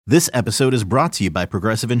This episode is brought to you by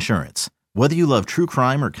Progressive Insurance. Whether you love true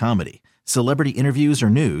crime or comedy, celebrity interviews or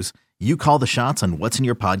news, you call the shots on what's in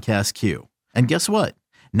your podcast queue. And guess what?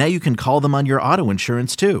 Now you can call them on your auto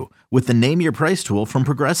insurance too with the Name Your Price tool from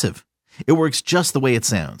Progressive. It works just the way it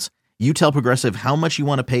sounds. You tell Progressive how much you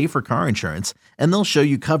want to pay for car insurance, and they'll show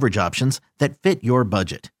you coverage options that fit your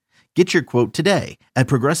budget. Get your quote today at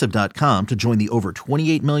Progressive.com to join the over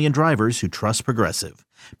 28 million drivers who trust Progressive.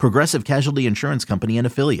 Progressive Casualty Insurance Company and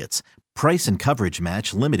Affiliates. Price and coverage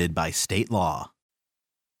match limited by state law.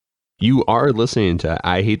 You are listening to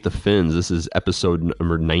I Hate the Finns. This is episode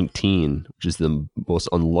number 19, which is the most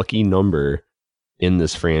unlucky number in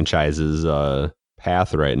this franchise's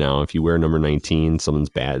path right now. If you wear number 19, something's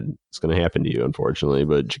bad. It's going to happen to you, unfortunately.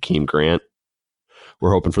 But Jakeem Grant,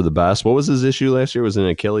 we're hoping for the best. What was his issue last year? Was it an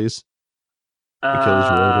Achilles?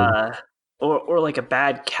 Or like a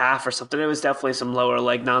bad calf or something. It was definitely some lower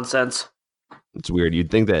leg nonsense. It's weird. You'd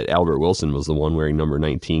think that Albert Wilson was the one wearing number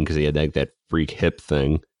 19 because he had that freak hip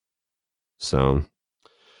thing. So,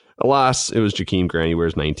 alas, it was Jakeem Grant. He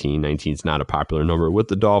wears 19. 19 is not a popular number with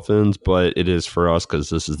the Dolphins, but it is for us because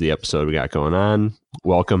this is the episode we got going on.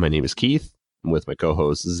 Welcome. My name is Keith. I'm with my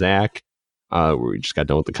co-host, Zach. We just got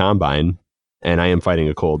done with the combine, and I am fighting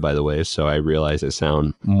a cold, by the way, so I realize I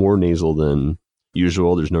sound more nasal than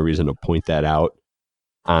usual. There's no reason to point that out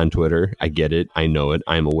on Twitter. I get it. I know it.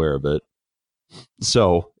 I'm aware of it.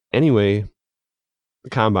 So, anyway, the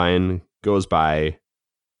combine goes by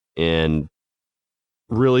and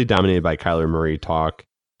really dominated by Kyler Murray talk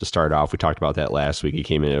to start off. We talked about that last week. He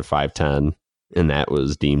came in at 5'10", and that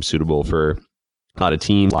was deemed suitable for a lot of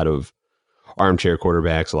teams, a lot of armchair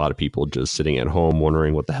quarterbacks, a lot of people just sitting at home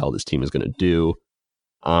wondering what the hell this team is going to do.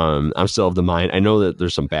 I'm still of the mind. I know that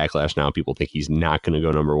there's some backlash now. People think he's not going to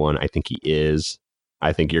go number one. I think he is.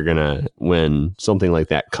 I think you're going to, when something like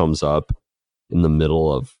that comes up in the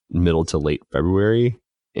middle to late February,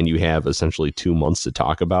 and you have essentially 2 months to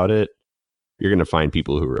talk about it, you're going to find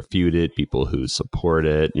people who refute it, people who support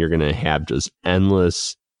it. You're going to have just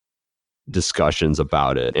endless discussions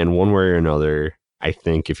about it. And one way or another, I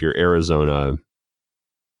think if you're Arizona,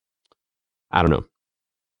 I don't know.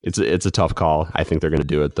 It's a tough call. I think they're going to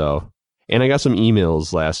do it, though. And I got some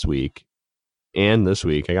emails last week and this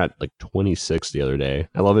week. I got like 26 the other day.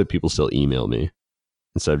 I love it. People still email me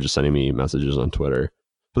instead of just sending me messages on Twitter.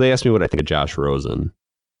 But they asked me what I think of Josh Rosen.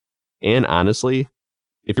 And honestly,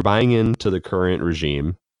 if you're buying into the current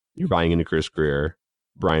regime, you're buying into Chris Grier,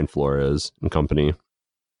 Brian Flores and company,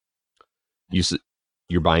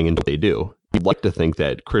 you're buying into what they do. You'd like to think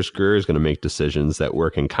that Chris Grier is going to make decisions that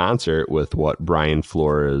work in concert with what Brian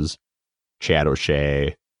Flores, Chad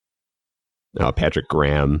O'Shea, Patrick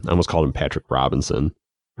Graham, I almost called him Patrick Robinson,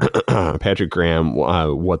 Patrick Graham,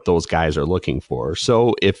 what those guys are looking for.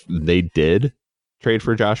 So if they did trade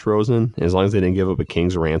for Josh Rosen, as long as they didn't give up a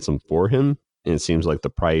king's ransom for him, and it seems like the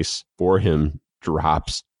price for him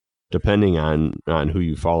drops depending on who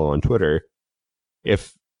you follow on Twitter.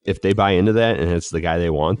 If they buy into that and it's the guy they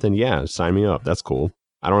want, then yeah, sign me up. That's cool.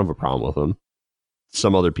 I don't have a problem with him.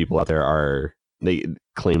 Some other people out there they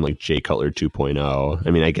claim like Jay Cutler 2.0. I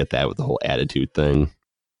mean, I get that with the whole attitude thing.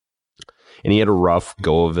 And he had a rough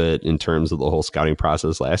go of it in terms of the whole scouting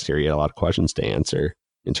process last year. He had a lot of questions to answer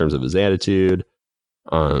in terms of his attitude,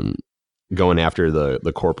 going after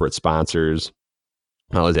the corporate sponsors.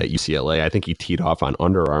 I was at UCLA. I think he teed off on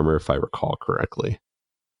Under Armour, if I recall correctly.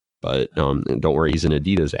 But don't worry, he's an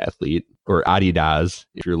Adidas athlete, or Adidas,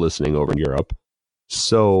 if you're listening over in Europe.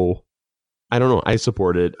 So, I don't know. I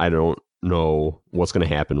support it. I don't know what's going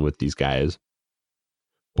to happen with these guys.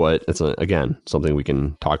 But it's, again, something we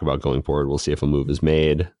can talk about going forward. We'll see if a move is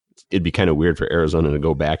made. It'd be kind of weird for Arizona to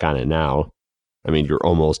go back on it now. I mean, you're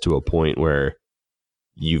almost to a point where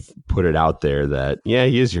you've put it out there that, yeah,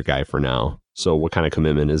 he is your guy for now. So what kind of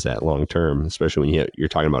commitment is that long term, especially when you're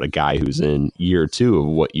talking about a guy who's in year 2 of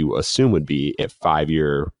what you assume would be a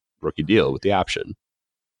 5-year rookie deal with the option?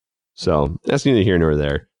 So that's neither here nor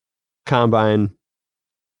there. Combine,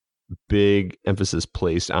 big emphasis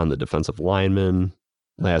placed on the defensive linemen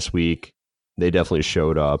last week. They definitely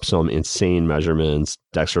showed up. Some insane measurements.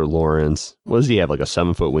 Dexter Lawrence, what does he have, like a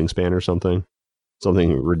 7-foot wingspan or something?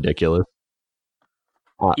 Something ridiculous.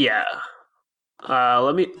 Yeah.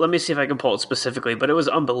 Let me see if I can pull it specifically, but it was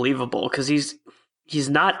unbelievable because he's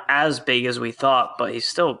not as big as we thought, but he's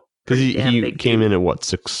still because he came in at what,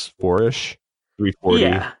 6'4"-ish, 340.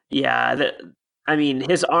 Yeah. I mean,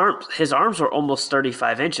 his arms were almost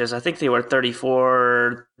 35 inches. I think they were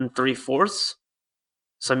 34 3/4.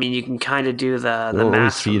 So I mean, you can kind of do the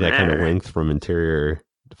math. See that kind of length from interior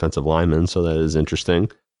defensive linemen, so that is interesting.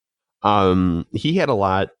 He had a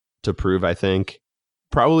lot to prove, I think.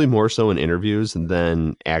 probably more so in interviews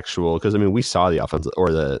than actual, because I mean, we saw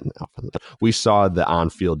the we saw the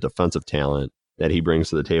on-field defensive talent that he brings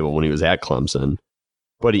to the table when he was at Clemson,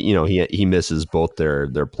 but he misses both their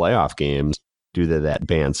playoff games due to that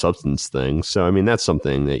banned substance thing. So I mean, that's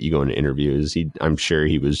something that you go into interviews. I'm sure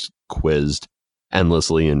he was quizzed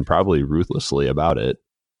endlessly and probably ruthlessly about it.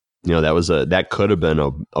 That could have been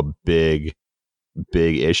a big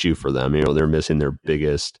issue for them. They're missing their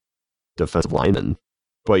biggest defensive lineman,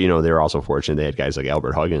 but they're also fortunate they had guys like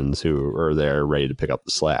Albert Huggins who are there ready to pick up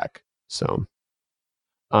the slack. So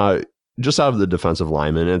just out of the defensive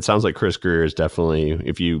lineman, it sounds like Chris Grier is definitely,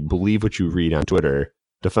 if you believe what you read on Twitter,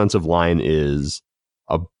 defensive line is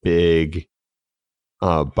a big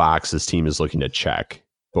box this team is looking to check,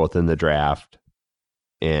 both in the draft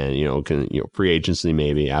and free agency,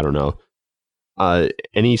 maybe. I don't know.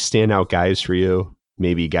 Any standout guys for you?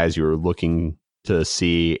 Maybe guys you were looking to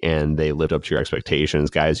see and they lived up to your expectations,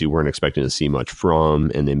 guys you weren't expecting to see much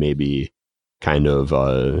from, and they maybe kind of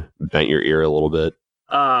bent your ear a little bit?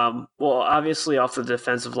 Well, obviously off the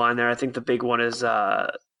defensive line there, I think the big one is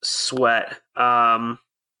Sweat. I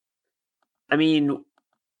mean,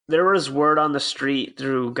 there was word on the street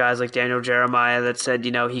through guys like Daniel Jeremiah that said,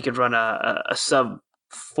 he could run a sub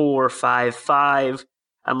 4.55.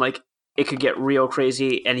 I'm like, it could get real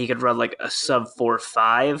crazy, and he could run like a sub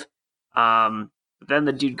 4.5. Then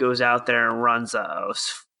the dude goes out there and runs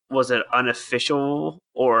was it unofficial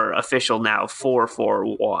or official now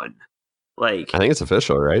 4.41? Like, I think it's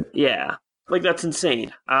official, right? Yeah, like that's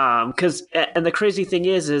insane. And the crazy thing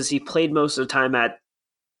is he played most of the time at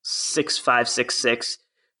 6'5", 6'6",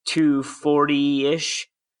 240-ish.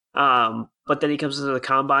 But then he comes into the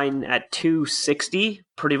combine at 260,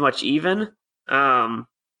 pretty much even. And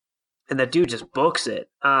the dude just books it.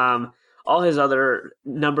 All his other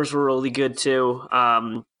numbers were really good too.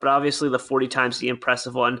 But obviously the 40 times the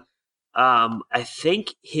impressive one. I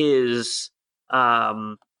think his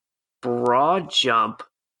broad jump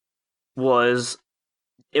was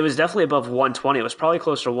definitely above 120. It was probably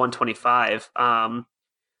closer to 125.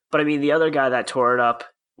 But I mean, the other guy that tore it up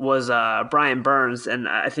was Brian Burns, and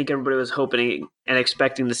I think everybody was hoping and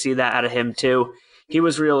expecting to see that out of him too. He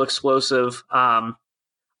was real explosive.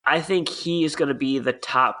 I think he is going to be the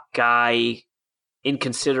top guy in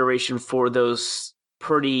consideration for those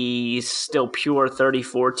pretty still pure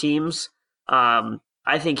 34 teams.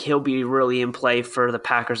 I think he'll be really in play for the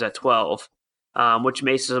Packers at 12, which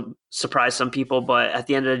may surprise some people, but at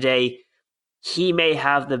the end of the day, he may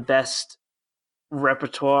have the best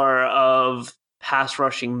repertoire of pass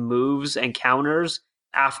rushing moves and counters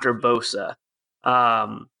after Bosa.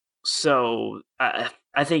 So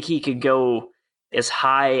I think he could go as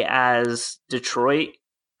high as Detroit.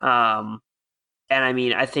 And I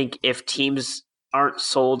mean, I think if teams aren't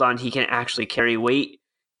sold on he can actually carry weight,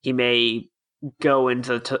 he may go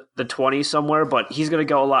into the 20s somewhere, but he's going to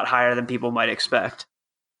go a lot higher than people might expect.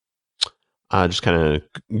 Just kind of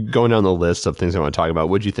going down the list of things I want to talk about.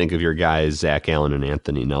 What'd you think of your guys, Zach Allen and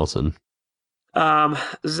Anthony Nelson?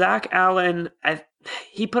 Zach Allen,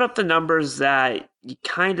 he put up the numbers that you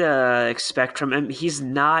kind of expect from him. He's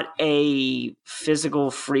not a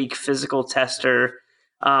physical freak, physical tester,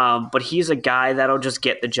 but he's a guy that'll just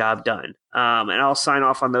get the job done. And I'll sign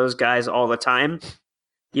off on those guys all the time.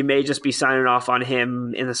 You may just be signing off on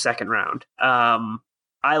him in the second round.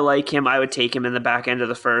 I like him. I would take him in the back end of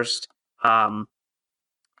the first. And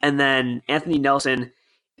then Anthony Nelson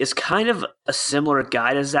is kind of a similar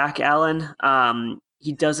guy to Zach Allen.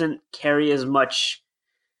 He doesn't carry as much.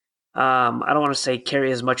 I don't want to say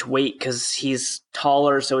carry as much weight because he's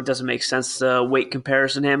taller, so it doesn't make sense to weight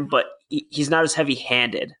comparison him. But he's not as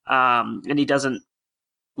heavy-handed, and he doesn't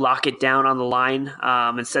lock it down on the line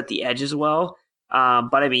and set the edge as well.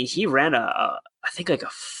 But I mean, he ran I think like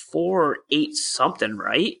a 4.8 something,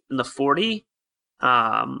 right, in the 40.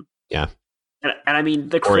 Yeah, and I mean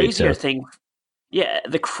the crazier thing. Yeah,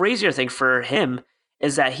 the crazier thing for him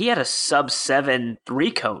is that he had a sub 7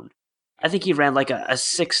 3-cone. I think he ran like a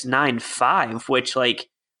 6.95, which like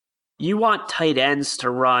you want tight ends to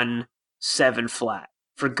run 7 flat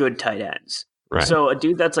for good tight ends. Right. So a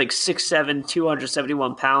dude that's like 6'7",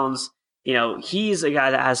 271 pounds, he's a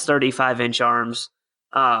guy that has 35-inch arms.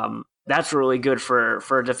 That's really good for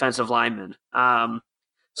a defensive lineman.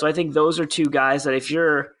 So I think those are two guys that if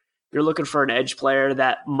you're looking for an edge player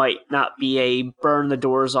that might not be a burn the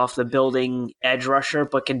doors off the building edge rusher,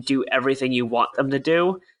 but can do everything you want them to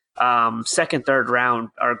do. Second, third round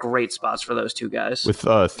are great spots for those two guys. With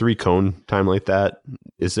 3-cone time like that,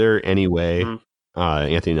 is there any way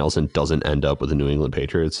Anthony Nelson doesn't end up with the New England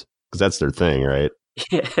Patriots? Because that's their thing, right?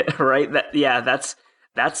 Right. That's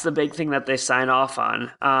that's the big thing that they sign off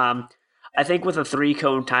on. I think with a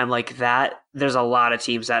 3-cone time like that, there's a lot of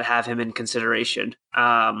teams that have him in consideration.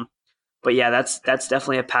 But yeah, that's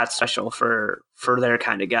definitely a Pat special for their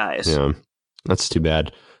kind of guys. Yeah, that's too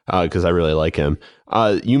bad because I really like him.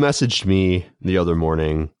 You messaged me the other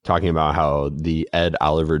morning talking about how the Ed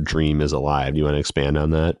Oliver dream is alive. Do you want to expand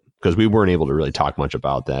on that? Because we weren't able to really talk much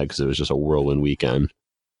about that because it was just a whirlwind weekend.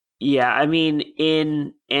 Yeah, I mean,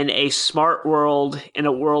 in a smart world, in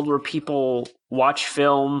a world where people watch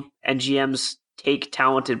film and GMs take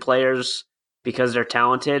talented players because they're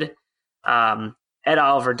talented, Ed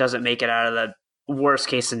Oliver doesn't make it out of the worst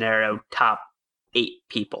case scenario top 8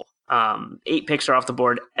 people. 8 picks are off the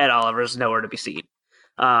board. Ed Oliver is nowhere to be seen.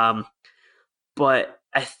 But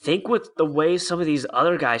I think with the way some of these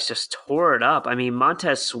other guys just tore it up, I mean,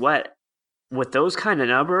 Montez Sweat, with those kind of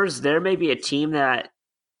numbers, there may be a team that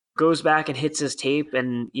goes back and hits his tape,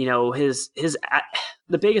 and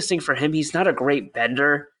the biggest thing for him, he's not a great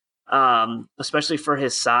bender, especially for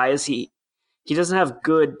his size. He doesn't have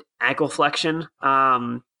good ankle flexion,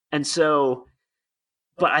 and so.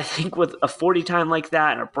 But I think with a 40 time like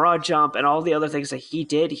that and a broad jump and all the other things that he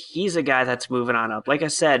did, he's a guy that's moving on up. Like I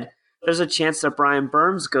said, there's a chance that Brian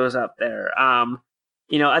Burns goes up there. At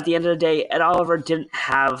the end of the day, Ed Oliver didn't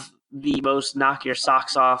have the most knock your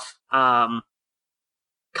socks off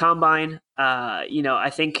combine.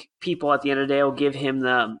 I think people at the end of the day will give him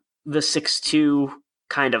the 6'2"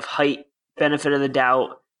 kind of height benefit of the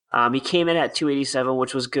doubt. He came in at 287,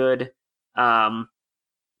 which was good. And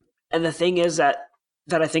the thing is that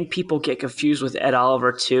I think people get confused with Ed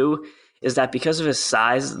Oliver too, is that because of his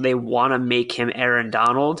size, they want to make him Aaron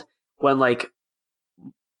Donald when, like,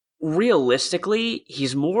 realistically,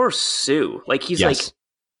 he's more Sue. Like, he's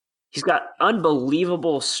got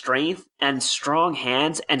unbelievable strength and strong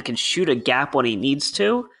hands and can shoot a gap when he needs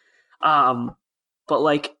to. But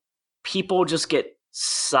like, people just get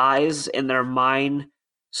size in their mind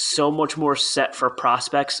so much more set for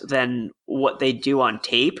prospects than what they do on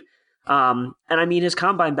tape. And I mean, his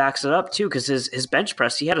combine backs it up too, because his bench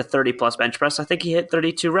press, he had a 30+ bench press. I think he hit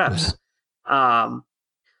 32 reps.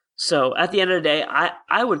 So at the end of the day,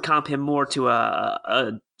 I would comp him more to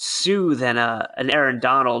a Sue than an Aaron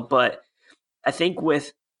Donald. But I think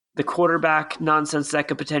with the quarterback nonsense that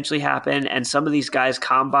could potentially happen and some of these guys'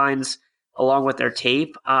 combines along with their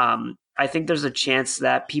tape, I think there's a chance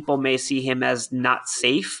that people may see him as not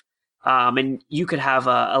safe. And you could have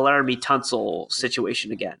a Laramie Tunsil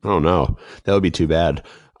situation again. Oh, no. That would be too bad.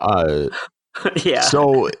 Yeah.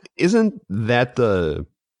 So isn't that the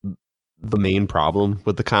main problem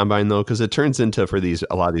with the combine, though? Because it turns into, for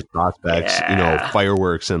a lot of these prospects,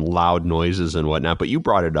 fireworks and loud noises and whatnot. But you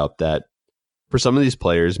brought it up that for some of these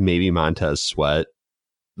players, maybe Montez Sweat,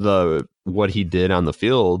 what he did on the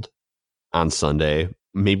field on Sunday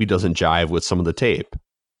maybe doesn't jive with some of the tape.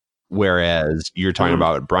 Whereas you're talking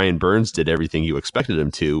about Brian Burns did everything you expected him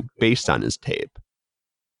to based on his tape.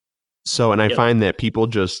 So, and I find that people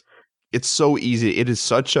it's so easy.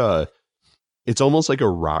 It's almost like a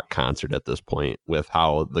rock concert at this point with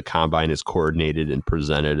how the combine is coordinated and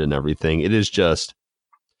presented and everything. It is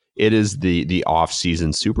the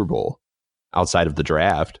off-season Super Bowl outside of the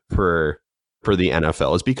draft for the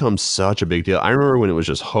NFL. It's become such a big deal. I remember when it was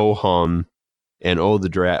just ho-hum. And the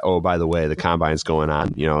draft. Oh, by the way, the combine's going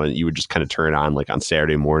on. And you would just kind of turn it on like on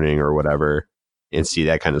Saturday morning or whatever, and see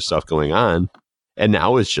that kind of stuff going on. And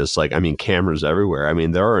now it's just like, I mean, cameras everywhere. I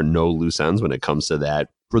mean, there are no loose ends when it comes to that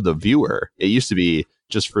for the viewer. It used to be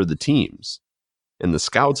just for the teams and the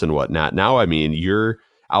scouts and whatnot. Now, I mean, you're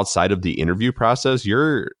outside of the interview process.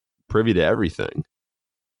 You're privy to everything.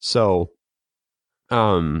 So,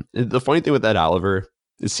 the funny thing with Ed Oliver,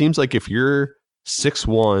 it seems like if you're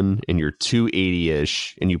 6'1" and you're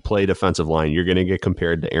 280-ish and you play defensive line, you're going to get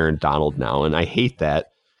compared to Aaron Donald now. And I hate that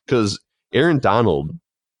because Aaron Donald,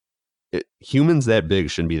 humans that big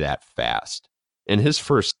shouldn't be that fast. And his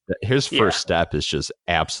first step is just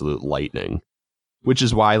absolute lightning, which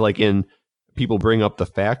is why, like, people bring up the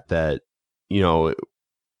fact that,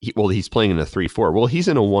 he's playing in a 3-4. Well, he's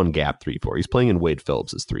in a one gap 3-4. He's playing in Wade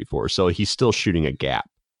Phillips' 3-4. So he's still shooting a gap.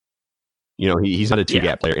 He's not a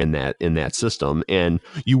 2-gap player in that system, and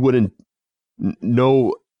you wouldn't.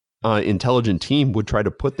 No intelligent team would try to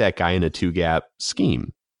put that guy in a 2-gap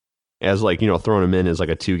scheme, as throwing him in as like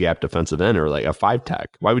a 2-gap defensive end or like a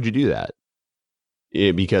 5-tech. Why would you do that?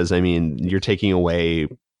 Because I mean, you're taking away,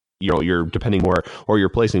 you're depending more, or you're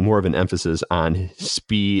placing more of an emphasis on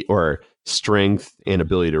speed or strength and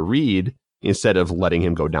ability to read instead of letting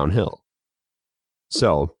him go downhill.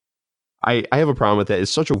 So. I have a problem with that.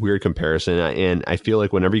 It's such a weird comparison, and I feel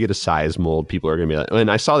like whenever you get a size mold, people are going to be like,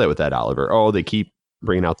 and I saw that with Ed Oliver. Oh, they keep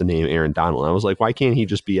bringing out the name Aaron Donald. And I was like, why can't he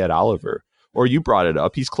just be Ed Oliver? Or you brought it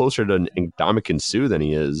up. He's closer to Ndamukong Suh than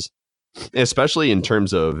he is, especially in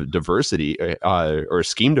terms of diversity or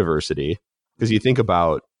scheme diversity. Because you think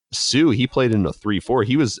about Suh, he played in a 3-4.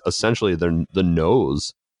 He was essentially the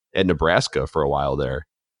nose at Nebraska for a while there.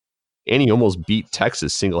 And he almost beat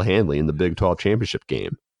Texas single-handedly in the Big 12 championship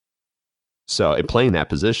game. So playing that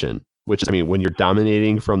position, which, I mean, when you're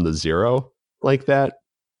dominating from the zero like that,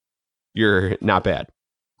 you're not bad.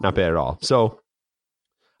 Not bad at all. So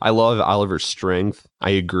I love Oliver's strength. I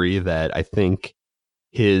agree that I think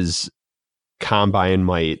his combine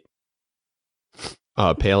might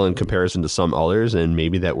pale in comparison to some others, and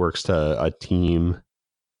maybe that works to a team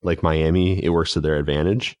like Miami. It works to their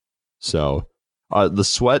advantage. So the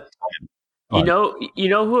sweat. You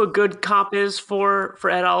know who a good comp is for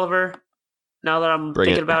Ed Oliver? Now that I'm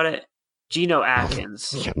thinking about it, Geno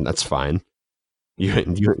Atkins. Yeah, that's fine. You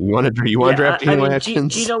want to draft Geno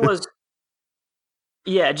Atkins? Geno was.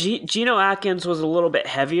 Yeah, Geno Atkins was a little bit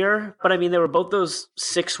heavier, but I mean, they were both those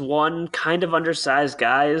 6'1", kind of undersized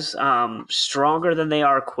guys, stronger than they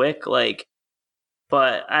are quick.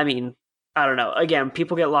 But I mean, I don't know. Again,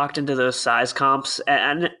 people get locked into those size comps,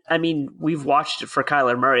 and I mean, we've watched it for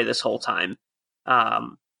Kyler Murray this whole time.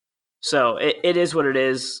 So it is what it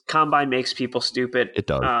is. Combine makes people stupid. It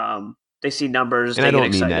does. They see numbers, and they I don't get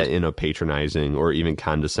excited. mean that in a patronizing or even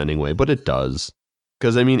condescending way, but it does,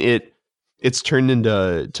 because I mean it's turned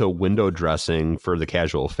into window dressing for the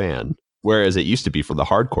casual fan, whereas it used to be for the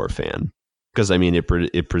hardcore fan. Because I mean,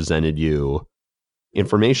 it presented you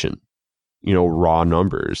information, raw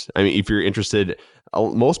numbers. I mean, if you're interested,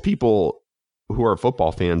 most people who are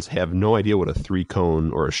football fans have no idea what a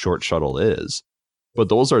 3-cone or a short shuttle is. But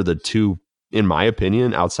those are the two, in my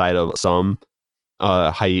opinion, outside of some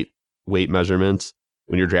height, weight measurements.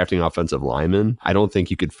 When you're drafting offensive linemen, I don't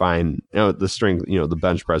think you could find the strength. The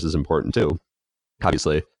bench press is important too,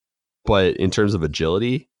 obviously. But in terms of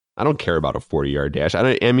agility, I don't care about a 40-yard dash.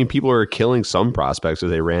 I mean, people are killing some prospects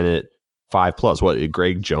because they ran it 5+. What,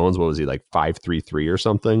 Greg Jones? What was he, like 5.33 or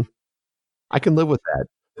something? I can live with that.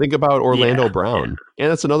 Think about Orlando Brown,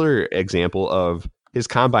 and that's another example of his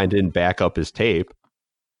combine didn't back up his tape,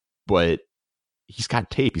 but he's got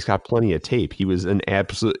tape. He's got plenty of tape. He was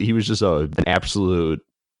just an absolute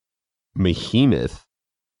behemoth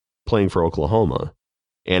playing for Oklahoma.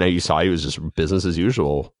 And you saw he was just business as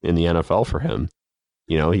usual in the NFL for him.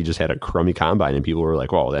 He just had a crummy combine, and people were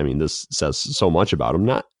like, well, I mean, this says so much about him.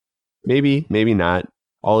 Not maybe not.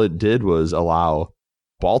 All it did was allow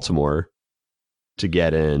Baltimore to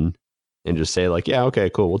get in and just say like, yeah, okay,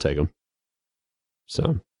 cool, we'll take him.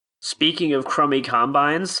 So speaking of crummy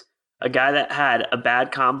combines, a guy that had a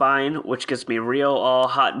bad combine, which gets me real all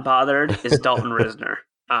hot and bothered, is Dalton Risner.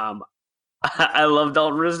 I love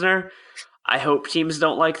Dalton Risner. I hope teams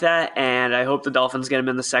don't like that, and I hope the Dolphins get him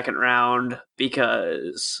in the second round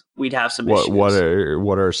because we'd have some issues. What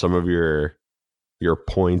are some of your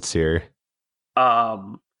points here?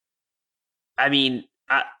 I mean,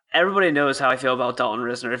 everybody knows how I feel about Dalton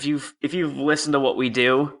Risner. If you've listened to what we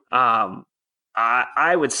do,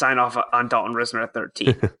 I would sign off on Dalton Risner at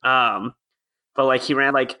 13. But he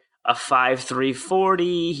ran like a 5.3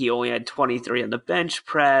 40. He only had 23 on the bench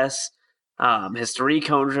press. His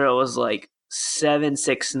 3-cone drill was like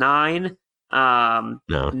 7.69. No.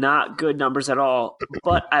 Not good numbers at all.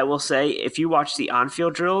 But I will say, if you watch the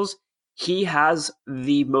on-field drills, he has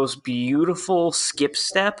the most beautiful skip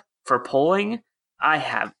step for pulling I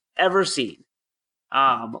have ever seen.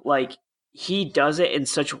 He does it in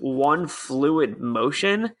such one fluid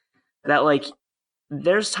motion that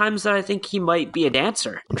there's times that I think he might be a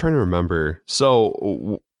dancer. I'm trying to remember.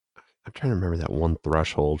 So I'm trying to remember that one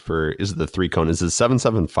threshold for, is it the 3-cone? Is it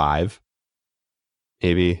 7.75?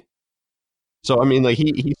 Maybe. So I mean,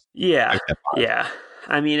 he yeah.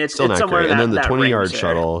 I mean, it's still it's not somewhere great. in And then the 20-yard range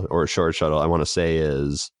shuttle or short shuttle, I want to say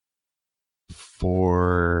is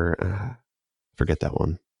forget that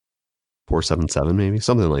one. 4.77 maybe,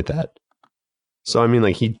 something like that. So I mean,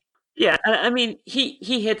 yeah, I mean, he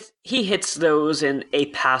hits those in a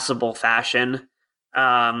passable fashion,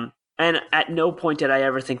 and at no point did I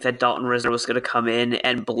ever think that Dalton Risner was going to come in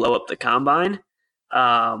and blow up the combine.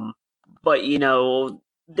 But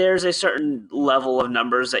there's a certain level of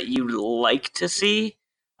numbers that you like to see.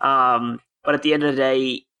 But at the end of the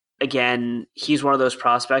day, again, he's one of those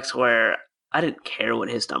prospects where I didn't care what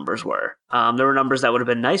his numbers were. There were numbers that would have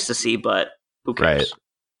been nice to see, but who cares? Right.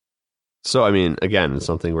 So, I mean, again, it's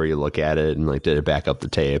something where you look at it and did it back up the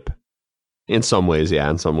tape? In some ways, yeah.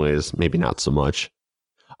 In some ways, maybe not so much.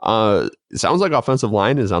 It sounds like offensive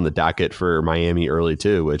line is on the docket for Miami early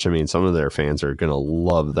too, which, I mean, some of their fans are going to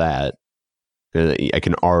love that. I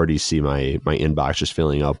can already see my inbox just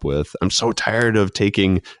filling up with, I'm so tired of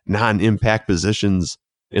taking non-impact positions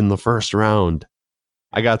in the first round.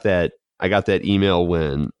 I got that email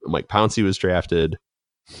when Mike Pouncey was drafted,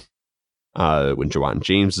 when Jawan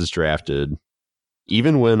James was drafted,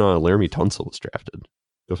 even when Laramie Tunsil was drafted.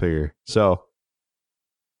 Go figure. So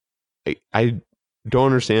I don't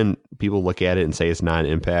understand. People look at it and say it's not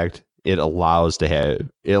impact. It allows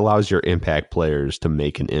your impact players to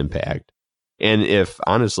make an impact. And if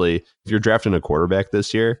you're drafting a quarterback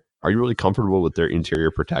this year, are you really comfortable with their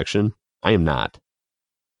interior protection? I am not.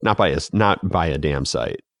 Not by a damn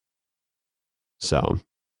sight. So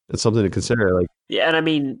it's something to consider. Like, yeah, and I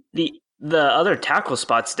mean the other tackle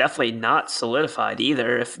spot's definitely not solidified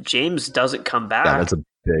either. If James doesn't come back, yeah, that's a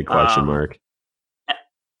big question mark.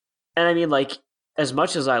 And I mean, like, as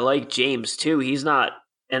much as I like James too, he's not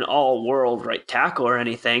an all-world right tackle or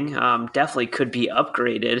anything. Definitely could be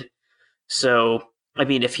upgraded. So, I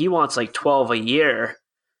mean, if he wants like 12 a year,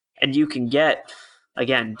 and you can get,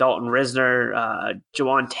 again, Dalton Risner,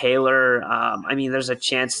 Jawan Taylor, I mean, there's a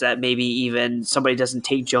chance that maybe even somebody doesn't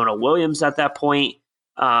take Jonah Williams at that point.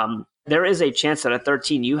 There is a chance that at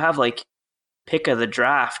 13 you have like pick of the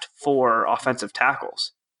draft for offensive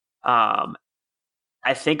tackles.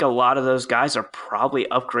 I think a lot of those guys are probably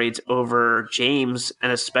upgrades over James,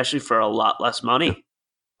 and especially for a lot less money.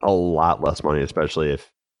 A lot less money, especially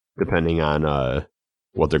if depending on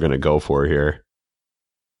what they're going to go for here.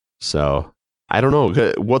 So I don't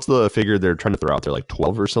know. What's the figure they're trying to throw out there? Like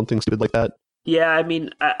 12 or something stupid like that? Yeah, I mean,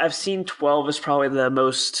 I've seen 12 is probably the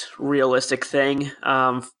most realistic thing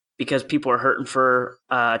because people are hurting for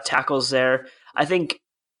tackles there. I think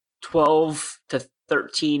 12 to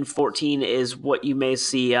 13, 14 is what you may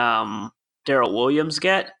see Daryl Williams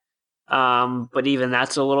get. But even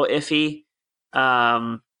that's a little iffy.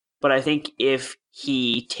 But I think if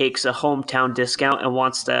he takes a hometown discount and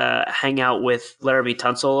wants to hang out with Laramie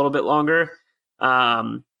Tunsil a little bit longer,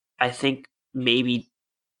 I think maybe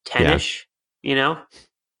 10-ish, you know?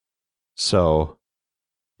 So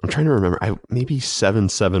I'm trying to remember. Maybe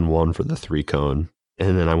 771 for the 3-cone.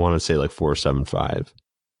 And then I want to say like 475.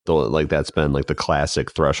 Though, like, that's been like the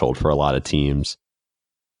classic threshold for a lot of teams.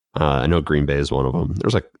 I know Green Bay is one of them.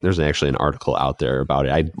 There's actually an article out there about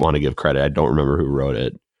it. I want to give credit. I don't remember who wrote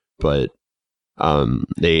it, but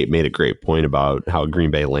they made a great point about how Green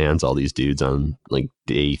Bay lands all these dudes on like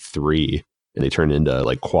day 3, and they turn into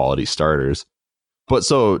like quality starters. But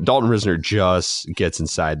so Dalton Risner just gets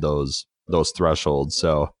inside those thresholds.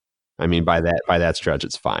 So I mean, by that stretch,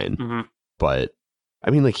 it's fine. Mm-hmm. But I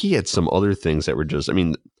mean, like, he had some other things that were just, I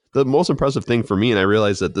mean, the most impressive thing for me, and I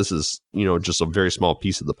realize that this is, just a very small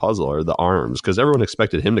piece of the puzzle, are the arms, because everyone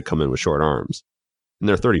expected him to come in with short arms, and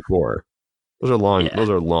they're 34. Those are long. Yeah. Those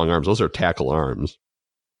are long arms. Those are tackle arms,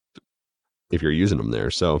 if you're using them there.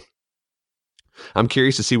 So I'm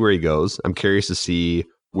curious to see where he goes. I'm curious to see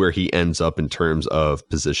where he ends up in terms of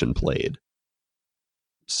position played.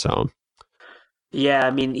 So, yeah,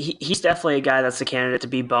 I mean, he's definitely a guy that's a candidate to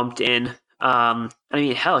be bumped in. I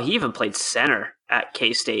mean, hell, he even played center at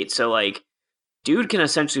K-State. So, like, dude can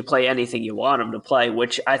essentially play anything you want him to play,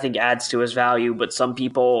 which I think adds to his value. But some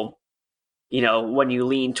people, when you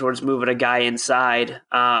lean towards moving a guy inside,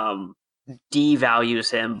 devalues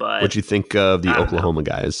him. But what'd you think of the Oklahoma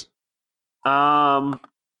guys?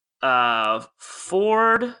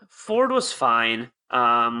 Ford was fine.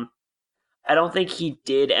 I don't think he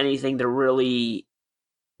did anything to really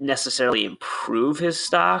necessarily improve his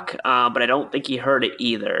stock, but I don't think he hurt it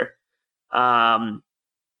either. And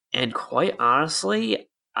quite honestly,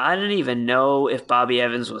 I didn't even know if Bobby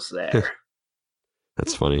Evans was there.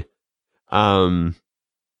 That's funny.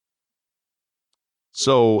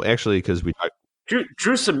 So actually, because we talked,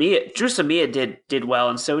 Drew Samia did well,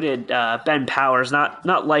 and so did Ben Powers.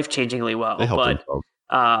 Not life-changingly well, but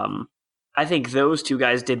I think those two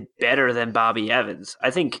guys did better than Bobby Evans. I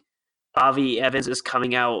think Bobby Evans is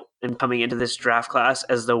coming into this draft class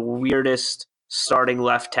as the weirdest starting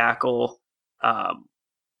left tackle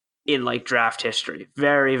in like draft history.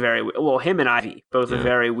 Very, very well. Him and Ivy both are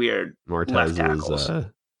very weird left tackles. Is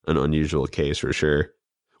an unusual case for sure.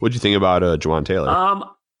 What'd you think about Jawan Taylor?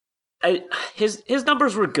 His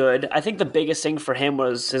numbers were good. I think the biggest thing for him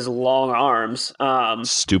was his long arms.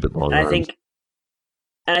 Stupid long arms.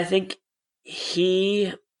 I think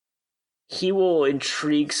he will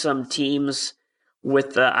intrigue some teams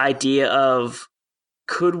with the idea of,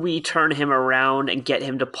 could we turn him around and get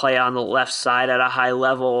him to play on the left side at a high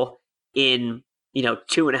level in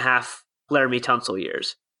 2.5 Laramie Tunsil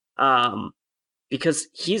years? Because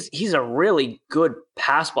he's a really good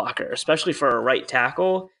pass blocker, especially for a right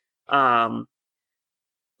tackle.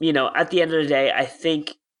 at the end of the day, I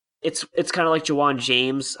think it's kind of like Jawan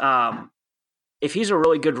James. If he's a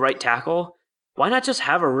really good right tackle, why not just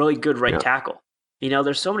have a really good right tackle?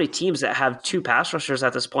 There's so many teams that have two pass rushers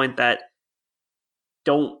at this point that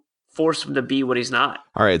don't force him to be what he's not.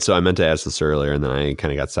 All right, so I meant to ask this earlier, and then I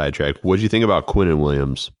kind of got sidetracked. What do you think about Quinnen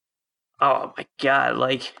Williams? Oh my god,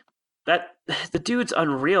 the dude's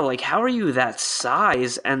unreal. Like, how are you that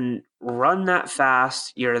size and run that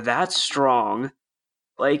fast? You're that strong.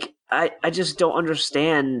 Like, I just don't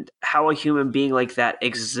understand how a human being like that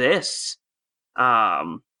exists. He's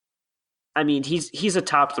a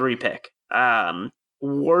top 3 pick.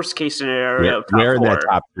 Worst case scenario, where in that top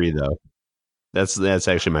 4. top 3 though? That's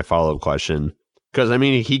actually my follow-up question. Because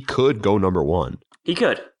he could go number 1. He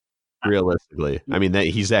could. Realistically.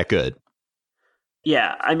 He's that good.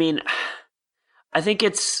 Yeah, I think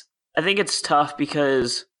it's tough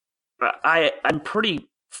because I'm pretty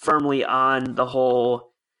firmly on the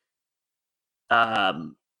whole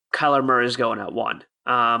Kyler Murray is going at 1.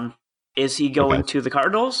 Is he going to the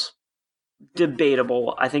Cardinals?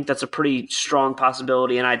 Debatable. I think that's a pretty strong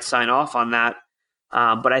possibility, and I'd sign off on that.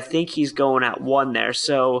 But I think he's going at 1 there.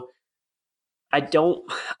 So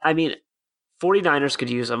 49ers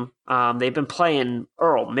could use him. They've been playing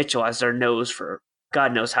Earl Mitchell as their nose for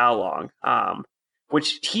God knows how long,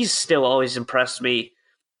 which he's still always impressed me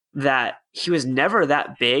that he was never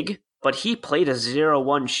that big, but he played a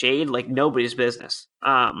 0-1 shade like nobody's business.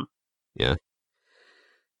 Yeah.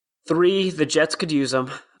 3, the Jets could use him.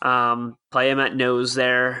 Play him at nose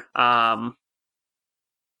there. I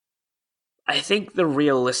think the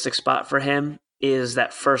realistic spot for him is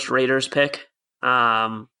that first Raiders pick.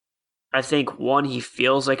 I think 1, he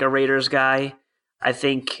feels like a Raiders guy. I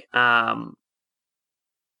think that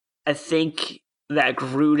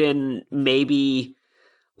Gruden maybe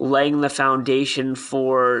laying the foundation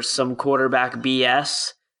for some quarterback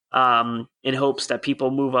BS in hopes that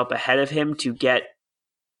people move up ahead of him to get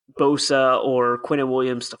Bosa or Quinnen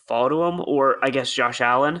Williams to fall to him, or I guess Josh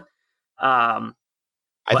Allen. I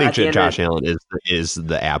think Josh Allen is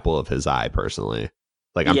the apple of his eye, personally.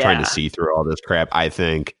 Like, I'm trying to see through all this crap. I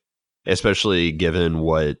think, especially given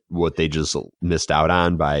what they just missed out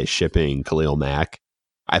on by shipping Khalil Mack,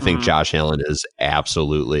 I think Josh Allen is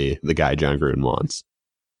absolutely the guy John Gruden wants.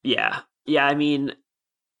 Yeah.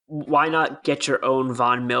 Why not get your own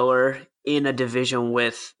Von Miller in a division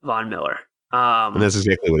with Von Miller? And that's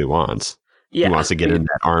exactly what he wants. Yeah. He wants to get in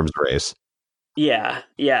that arms race. Yeah.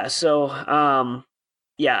 So, at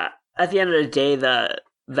the end of the day, the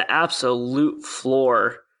absolute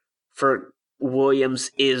floor for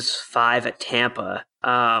Williams is 5 at Tampa.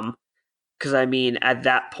 Because, at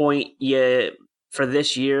that point, for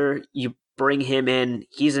this year, you bring him in.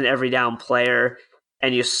 He's an every down player,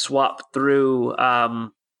 and you swap through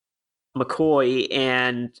McCoy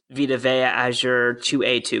and Vita Vea as your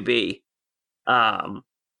 2A, 2B.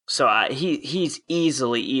 So he's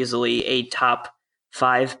easily a top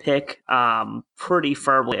 5 pick, pretty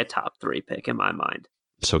firmly a top 3 pick in my mind.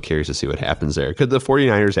 So curious to see what happens there. Could the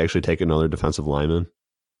 49ers actually take another defensive lineman?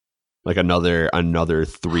 Like another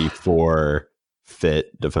 3-4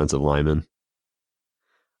 fit defensive lineman?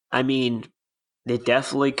 They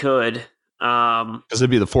definitely could. Because it'd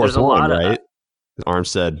be the 4th one, right?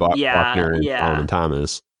 Armstead, Buckner, and Solomon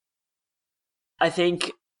Thomas. I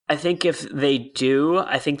think if they do,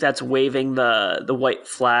 I think that's waving the white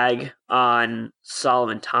flag on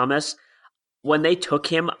Solomon Thomas. When they took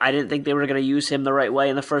him, I didn't think they were going to use him the right way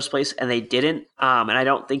in the first place, and they didn't. And I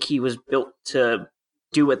don't think he was built to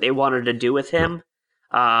do what they wanted to do with him.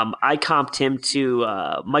 I comped him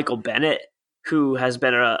to Michael Bennett, who has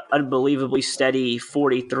been an unbelievably steady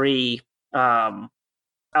 43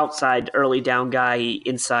 outside early down guy,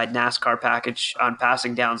 inside NASCAR package on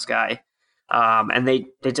passing downs guy. And they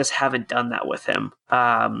just haven't done that with him.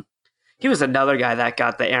 He was another guy that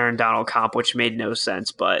got the Aaron Donald comp, which made no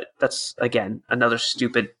sense, but that's, again, another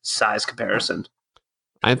stupid size comparison.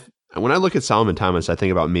 When I look at Solomon Thomas, I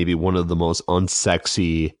think about maybe one of the most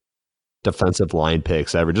unsexy defensive line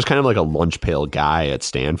picks ever. Just kind of like a lunch pail guy at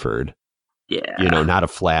Stanford. Yeah. Not a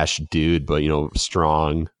flash dude, but,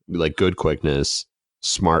 strong, like good quickness,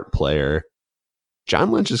 smart player.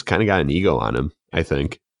 John Lynch has kind of got an ego on him, I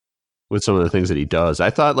think, with some of the things that he does.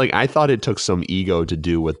 I thought it took some ego to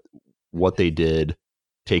do with what they did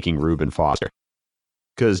taking Reuben Foster.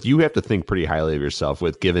 Because you have to think pretty highly of yourself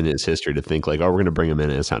given his history to think like, oh, we're going to bring him in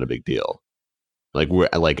and it's not a big deal. I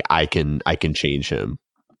can change him.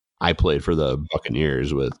 I played for the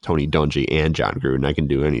Buccaneers with Tony Dungy and John Gruden. I can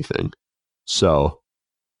do anything. So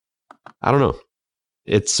I don't know.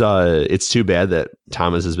 It's too bad that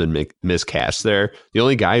Thomas has been miscast there. The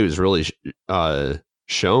only guy who's really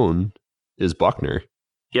shown is Buckner.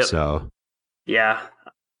 Yep. So yeah,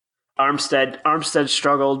 Armstead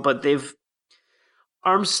struggled, but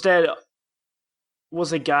Armstead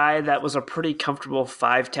was a guy that was a pretty comfortable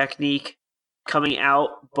 5 technique coming out,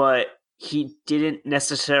 but he didn't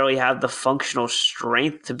necessarily have the functional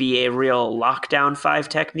strength to be a real lockdown 5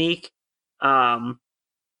 technique.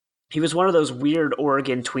 He was one of those weird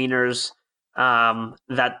Oregon tweeners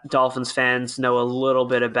that Dolphins fans know a little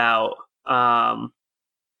bit about.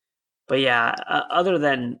 But yeah, other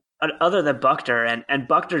than Buckner, and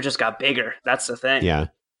Buckner just got bigger. That's the thing. Yeah,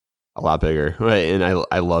 a lot bigger. Right, and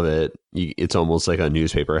I love it. It's almost like a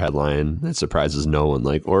newspaper headline that surprises no one.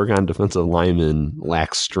 Like, Oregon defensive lineman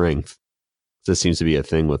lacks strength. This seems to be a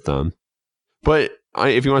thing with them. But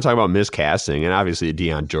if you want to talk about miscasting, and obviously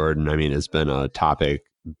Deion Jordan, I mean, it's been a topic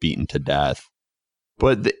beaten to death.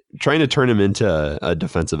 But trying to turn him into a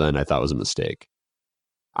defensive end, I thought was a mistake.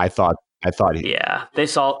 I thought they saw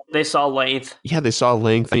length. Yeah, they saw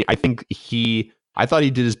length. I thought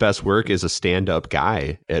he did his best work as a stand-up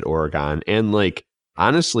guy at Oregon. And like,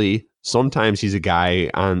 honestly, sometimes he's a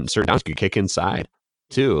guy on certain downs could kick inside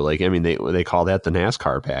too. Like, I mean, they call that the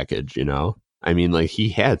NASCAR package, you know? I mean, like, he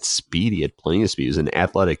had speed. He had plenty of speed. He was an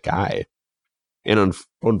athletic guy. And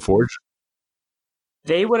unfortunately,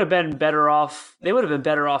 they would have been better off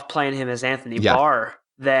playing him as Anthony Barr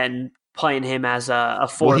than playing him as a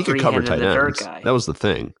 4-3 hand in the dirt guy. That was the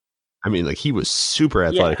thing. I mean, like, he was super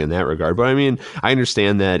athletic in that regard. But I mean, I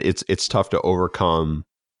understand that it's tough to overcome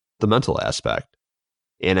the mental aspect.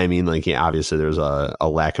 And I mean, like, yeah, obviously there's a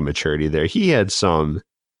lack of maturity there. He had some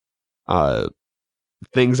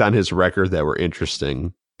things on his record that were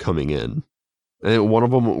interesting coming in. And one of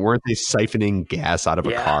them, weren't they siphoning gas out of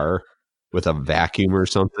a car with a vacuum or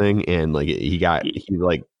something? And like, he caught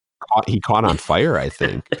on fire, I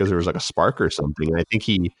think, because there was like a spark or something. And I think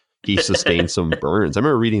he sustained some burns. I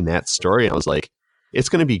remember reading that story and I was like, it's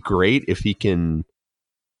going to be great if he can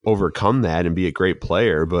overcome that and be a great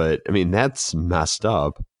player. But I mean, that's messed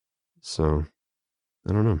up. So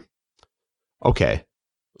I don't know. Okay.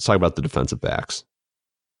 Let's talk about the defensive backs.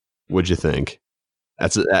 What'd you think?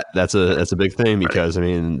 That's a big thing because I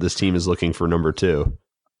mean, this team is looking for number 2.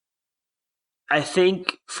 I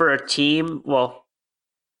think for a team, well,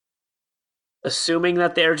 assuming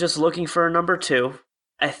that they're just looking for a number 2,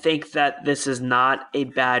 I think that this is not a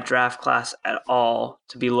bad draft class at all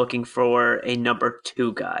to be looking for a number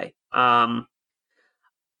 2 guy. The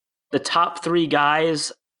top 3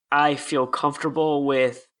 guys, I feel comfortable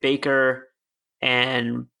with Baker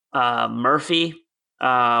and Murphy.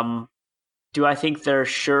 Do I think they're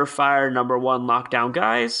surefire number 1 lockdown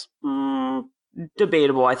guys?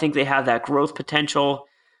 Debatable. I think they have that growth potential.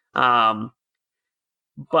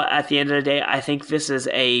 But at the end of the day, I think this is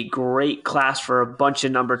a great class for a bunch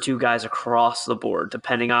of number 2 guys across the board,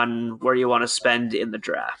 depending on where you want to spend in the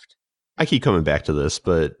draft. I keep coming back to this,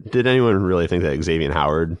 but did anyone really think that Xavier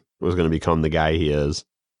Howard was going to become the guy he is?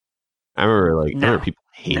 I remember people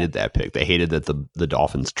hated that pick. They hated that the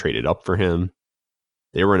Dolphins traded up for him.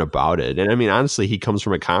 They weren't about it. And I mean, honestly, he comes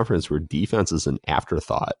from a conference where defense is an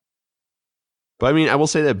afterthought. But I mean, I will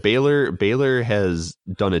say that Baylor has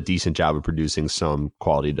done a decent job of producing some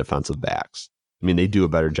quality defensive backs. I mean, they do a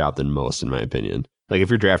better job than most, in my opinion. Like, if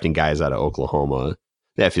you're drafting guys out of Oklahoma,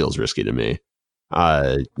 that feels risky to me.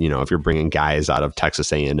 If you're bringing guys out of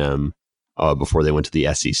Texas A&M before they went to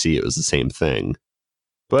the SEC, it was the same thing.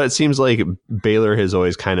 But it seems like Baylor has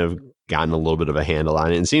always kind of gotten a little bit of a handle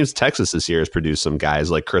on it. And it seems Texas this year has produced some guys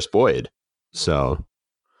like Chris Boyd. So...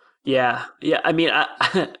 Yeah. I mean,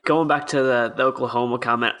 going back to the Oklahoma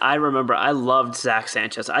comment, I remember I loved Zach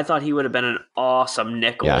Sanchez. I thought he would have been an awesome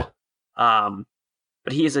nickel. Yeah.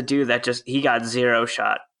 But he's a dude that he got 0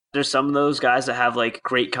 shot. There's some of those guys that have like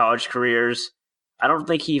great college careers. I don't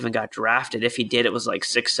think he even got drafted. If he did, it was like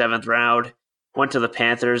 6th, 7th round. Went to the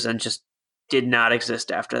Panthers and just did not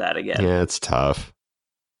exist after that again. Yeah, it's tough.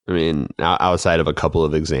 I mean, outside of a couple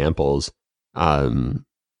of examples,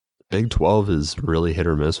 Big 12 is really hit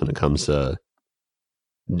or miss when it comes to.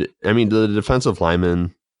 I mean, the defensive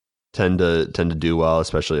linemen tend to do well,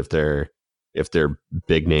 especially if they're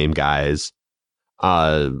big name guys.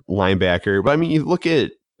 Linebacker, but I mean, you look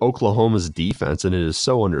at Oklahoma's defense, and it is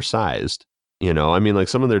so undersized. You know, I mean, like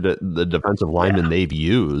some of the defensive linemen they've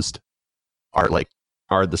used are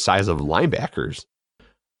the size of linebackers.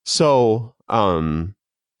 So,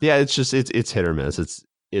 it's just it's hit or miss.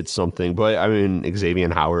 It's something, but I mean, Xavier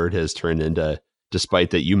Howard has turned into,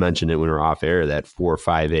 despite that you mentioned it when we were off air, that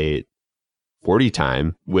 4.58 40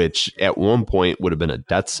 time, which at one point would have been a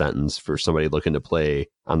death sentence for somebody looking to play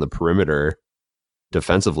on the perimeter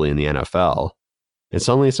defensively in the NFL. And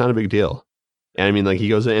suddenly it's not a big deal. And I mean, like he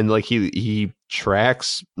goes in and like he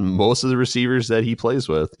tracks most of the receivers that he plays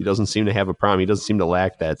with. He doesn't seem to have a problem. He doesn't seem to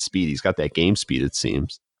lack that speed. He's got that game speed, it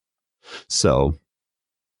seems. So,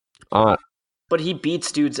 but he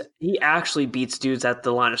beats dudes. He actually beats dudes at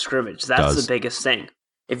the line of scrimmage. That's the biggest thing.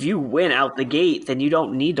 If you win out the gate, then you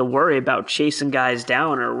don't need to worry about chasing guys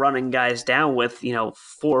down or running guys down with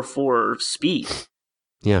 4.4 speed.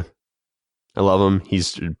 Yeah, I love him.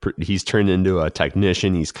 He's turned into a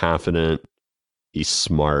technician. He's confident. He's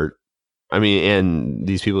smart. I mean, and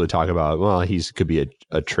these people who talk about, well, he could be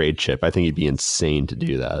a trade chip. I think he'd be insane to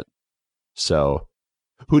do that. So,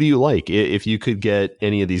 who do you like? If you could get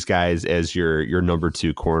any of these guys as your number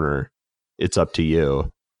 2 corner, it's up to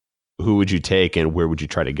you. Who would you take and where would you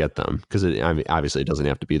try to get them? Because obviously it doesn't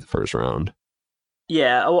have to be the first round.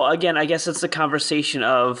 Yeah. Well, again, I guess it's the conversation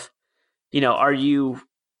of, are you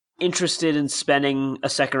interested in spending a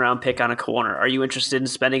second round pick on a corner? Are you interested in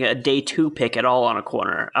spending a day 2 pick at all on a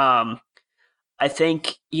corner? I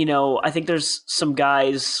think there's some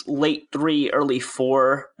guys late 3, early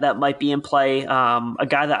 4 that might be in play. A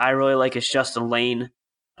guy that I really like is Justin Lane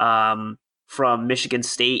from Michigan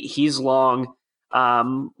State. He's long,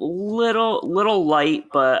 little light,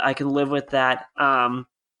 but I can live with that.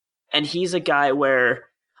 And he's a guy where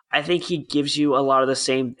I think he gives you a lot of the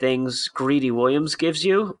same things Greedy Williams gives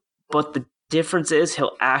you, but the difference is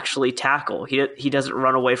he'll actually tackle. He doesn't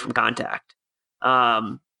run away from contact.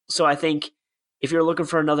 So I think if you're looking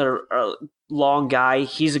for another long guy,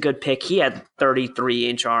 he's a good pick. He had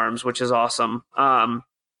 33-inch arms, which is awesome.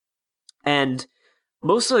 And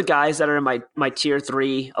most of the guys that are in my tier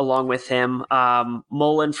 3, along with him,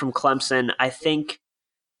 Mullen from Clemson, I think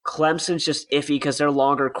Clemson's just iffy because their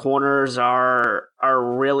longer corners are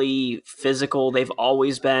really physical. They've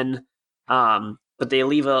always been, but they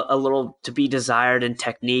leave a little to be desired in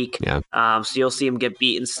technique. Yeah. So you'll see him get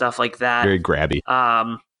beat and stuff like that. Very grabby.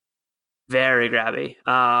 Very grabby.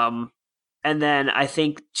 And then I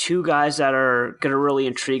think 2 guys that are going to really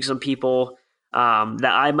intrigue some people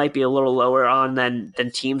that I might be a little lower on than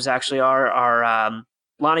teams actually are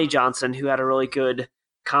Lonnie Johnson, who had a really good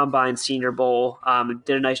Combine Senior Bowl,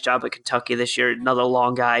 did a nice job at Kentucky this year, another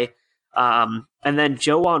long guy. And then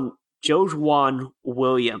Jojuan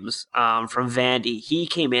Williams from Vandy. He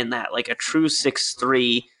came in that like a true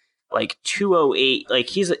 6'3", like 208. Like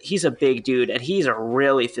he's a big dude, and he's a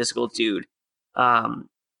really physical dude.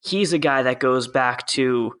 He's a guy that goes back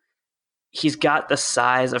to, he's got the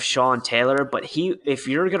size of Sean Taylor, but if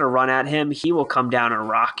you're going to run at him, he will come down and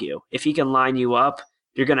rock you. If he can line you up,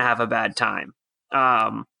 you're going to have a bad time.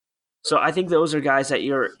 So I think those are guys that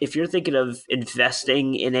if you're thinking of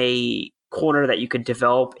investing in a corner that you could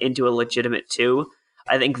develop into a legitimate 2,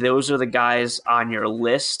 I think those are the guys on your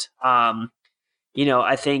list. I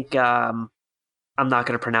think I'm not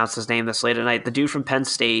going to pronounce his name this late at night. The dude from Penn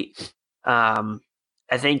State,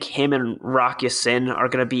 I think him and Rock Ya-Sin are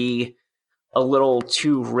going to be a little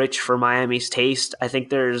too rich for Miami's taste. I think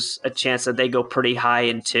there's a chance that they go pretty high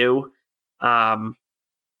in 2.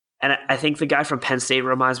 And I think the guy from Penn State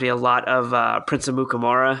reminds me a lot of Prince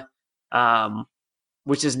Amukamara,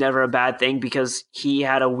 which is never a bad thing because he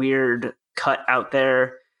had a weird cut out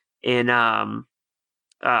there in for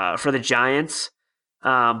the Giants.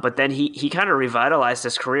 But then he kind of revitalized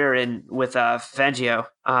his career with Fangio.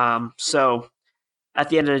 So at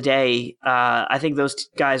the end of the day, I think those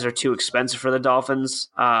guys are too expensive for the Dolphins.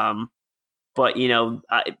 But, you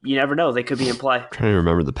never know. They could be in play. I'm trying to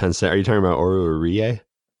remember the Penn State. Are you talking about Oru Arie?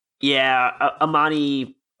 Yeah,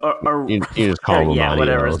 Amani. You just call him Amani. Yeah,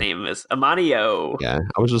 whatever his name is. Amani-O. Yeah,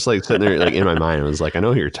 I was just like sitting there like in my mind. I was like, I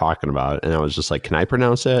know who you're talking about. And I was just like, can I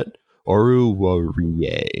pronounce it? Oru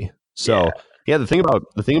Arie. So, yeah, the thing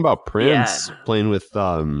about Prince playing with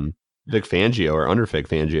Vic Fangio or under Vic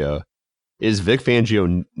Fangio is Vic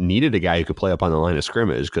Fangio needed a guy who could play up on the line of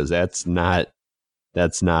scrimmage because that's not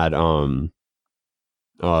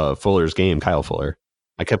Fuller's game, Kyle Fuller.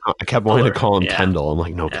 I kept wanting to call him Kendall. I'm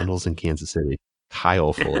like, no, Kendall's in Kansas City.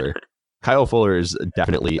 Kyle Fuller. Kyle Fuller is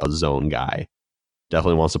definitely a zone guy.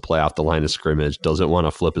 Definitely wants to play off the line of scrimmage. Doesn't want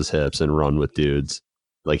to flip his hips and run with dudes.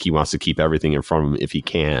 Like he wants to keep everything in front of him if he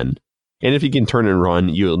can. And if he can turn and run,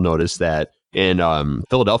 you'll notice that. And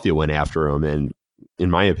Philadelphia went after him, and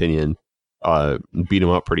in my opinion, beat him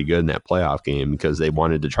up pretty good in that playoff game because they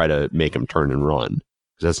wanted to try to make him turn and run.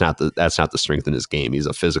 That's not the strength in his game. He's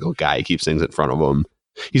a physical guy. He keeps things in front of him.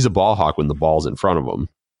 He's a ball hawk when the ball's in front of him.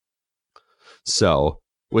 So,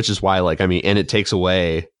 which is why, and it takes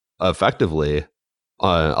away effectively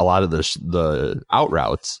a lot of the out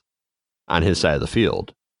routes on his side of the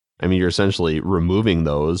field. I mean, you're essentially removing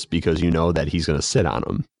those because you know that he's going to sit on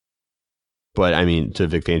them. But I mean, to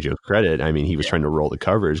Vic Fangio's credit, I mean, he was trying to roll the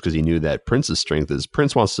coverage because he knew that Prince's strength is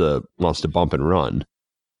Prince wants to bump and run.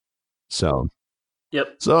 So,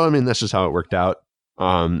 I mean, that's just how it worked out.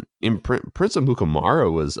 Prince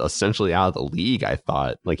Amukamara was essentially out of the league. I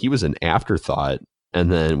thought like he was an afterthought,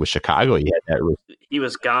 and then with Chicago, he had that. He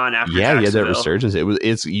was gone after. Yeah, he had that resurgence.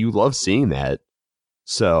 It's you love seeing that.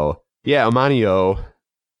 So yeah, Amanio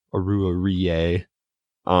Aruarie.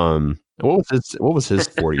 What was his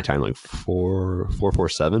 40 time? Like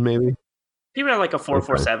 4.47 maybe? He ran like a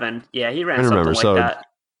 4.47. Yeah, he ran something like that.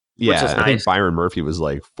 Yeah, I think Byron Murphy was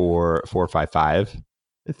like 4.55.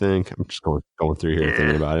 I think I'm just going through here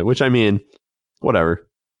thinking about it. Which I mean, whatever.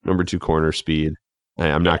 Number 2 corner speed.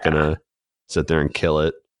 I'm not gonna sit there and kill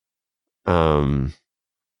it.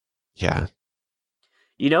 Yeah.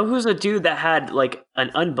 You know who's a dude that had like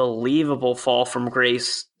an unbelievable fall from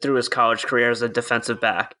grace through his college career as a defensive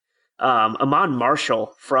back? Amon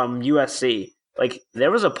Marshall from USC. Like there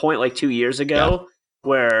was a point like 2 years ago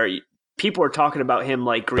where people were talking about him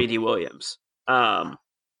like Greedy Williams.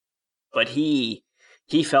 But he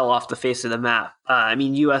fell off the face of the map. I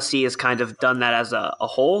mean, USC has kind of done that as a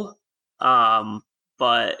whole.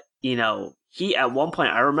 But you know, he at one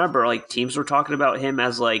point I remember like teams were talking about him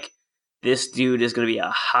as like this dude is going to be a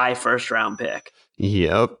high first round pick.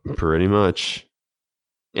 Yep, pretty much.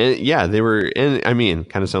 And yeah, they were, and I mean,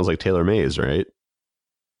 kind of sounds like Taylor Mays, right?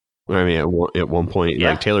 I mean, at one point,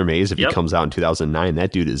 like Taylor Mays, if he comes out in 2009,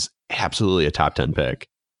 that dude is absolutely a top 10 pick.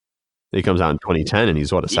 He comes out in 2010, and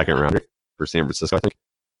he's a second rounder for San Francisco, I think.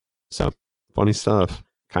 So funny stuff.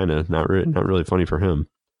 Kind of not really funny for him.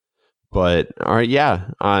 But all right,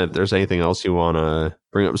 if there's anything else you want to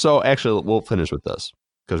bring up, so actually, we'll finish with this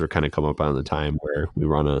because we're kind of coming up on the time where we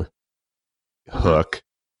run a hook.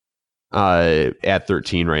 At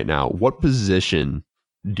 13 right now, what position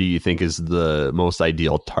do you think is the most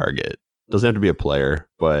ideal target? Doesn't have to be a player,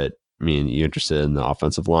 but I mean, you interested in the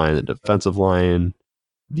offensive line, the defensive line,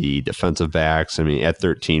 the defensive backs? I mean, at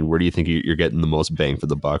 13, where do you think you're getting the most bang for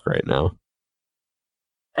the buck right now?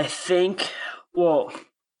 I think, well,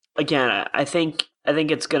 again, I think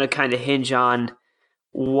it's going to kind of hinge on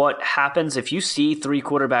what happens if you see 3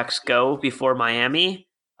 quarterbacks go before Miami.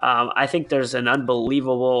 I think there's an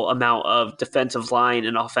unbelievable amount of defensive line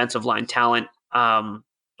and offensive line talent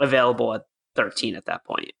available at 13 at that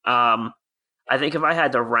point. I think if I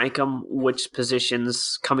had to rank them, which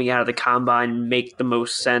positions coming out of the combine make the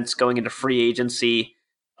most sense going into free agency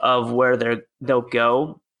of where they'll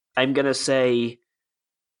go, I'm going to say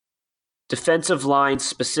defensive line,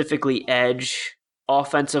 specifically edge,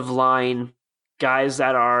 offensive line, guys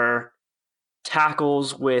that are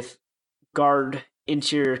tackles with guard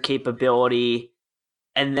interior capability,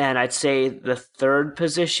 and then I'd say the third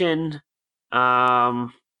position,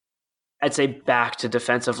 I'd say back to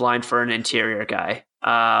defensive line for an interior guy.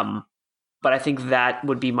 But I think that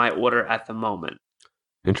would be my order at the moment.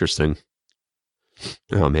 Interesting.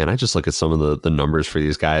 Oh man, I just look at some of the numbers for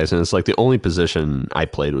these guys, and it's like the only position I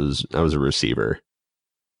played I was a receiver.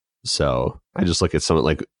 So I just look at some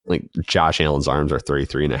like Josh Allen's arms are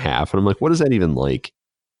 33.5, and I'm like, what is that even like?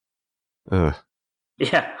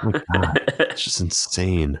 Yeah. Oh my God. It's just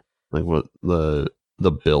insane. Like what the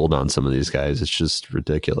build on some of these guys, it's just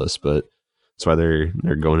ridiculous. But that's why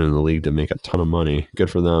they're going in the league to make a ton of money. Good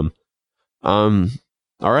for them. All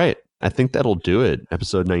right. I think that'll do it.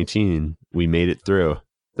 Episode 19. We made it through.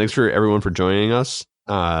 Thanks for everyone for joining us.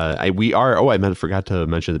 I forgot to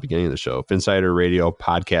mention at the beginning of the show, Phinsider Radio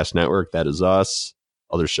Podcast Network. That is us.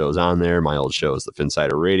 Other shows on there. My old show is the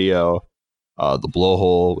Phinsider Radio. The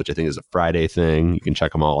Blowhole, which I think is a Friday thing. You can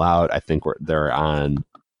check them all out. I think they're on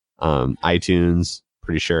iTunes,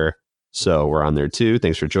 pretty sure. So we're on there too.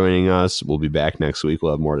 Thanks for joining us. We'll be back next week.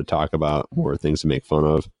 We'll have more to talk about, more things to make fun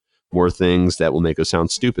of, more things that will make us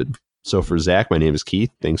sound stupid. So for Zach, my name is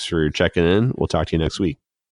Keith. Thanks for checking in. We'll talk to you next week.